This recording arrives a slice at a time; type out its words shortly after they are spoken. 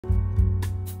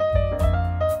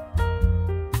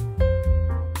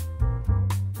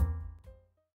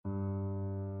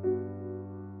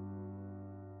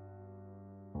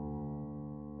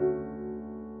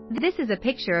This is a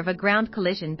picture of a ground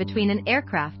collision between an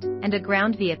aircraft and a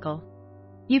ground vehicle.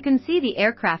 You can see the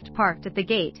aircraft parked at the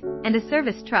gate, and a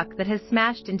service truck that has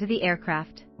smashed into the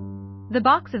aircraft. The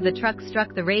box of the truck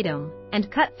struck the radome,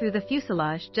 and cut through the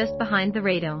fuselage just behind the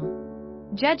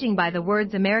radome. Judging by the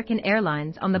words American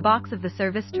Airlines on the box of the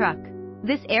service truck,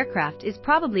 this aircraft is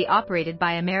probably operated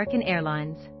by American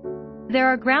Airlines. There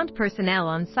are ground personnel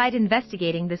on site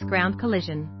investigating this ground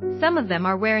collision. Some of them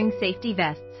are wearing safety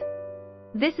vests.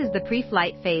 This is the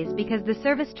pre-flight phase because the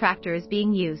service tractor is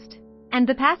being used, and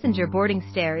the passenger boarding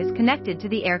stair is connected to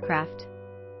the aircraft.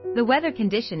 The weather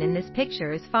condition in this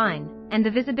picture is fine, and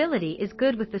the visibility is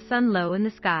good with the sun low in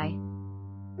the sky.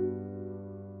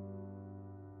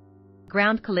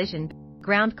 Ground collision,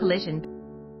 ground collision,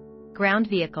 ground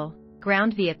vehicle,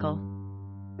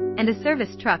 and a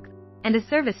service truck,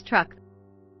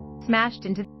 smashed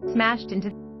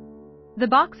into, the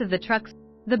box of the trucks,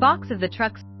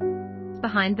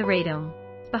 behind the radome,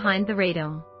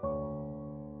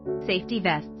 safety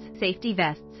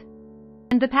vests,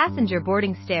 and the passenger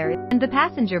boarding stair,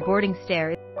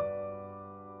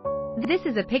 This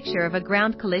is a picture of a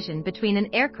ground collision between an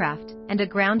aircraft and a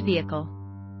ground vehicle.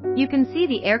 You can see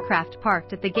the aircraft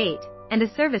parked at the gate, and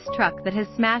a service truck that has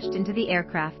smashed into the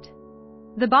aircraft.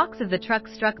 The box of the truck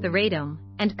struck the radome,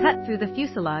 and cut through the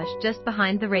fuselage just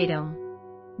behind the radome.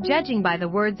 Judging by the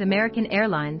words American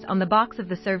Airlines on the box of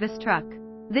the service truck,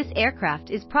 this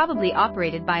aircraft is probably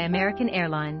operated by American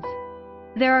Airlines.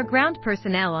 There are ground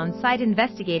personnel on site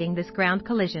investigating this ground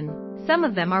collision. Some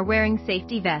of them are wearing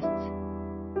safety vests.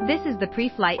 This is the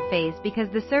pre-flight phase because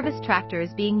the service tractor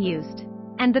is being used,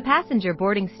 and the passenger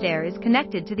boarding stair is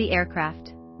connected to the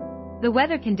aircraft. The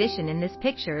weather condition in this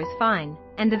picture is fine,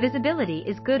 and the visibility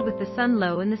is good with the sun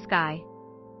low in the sky.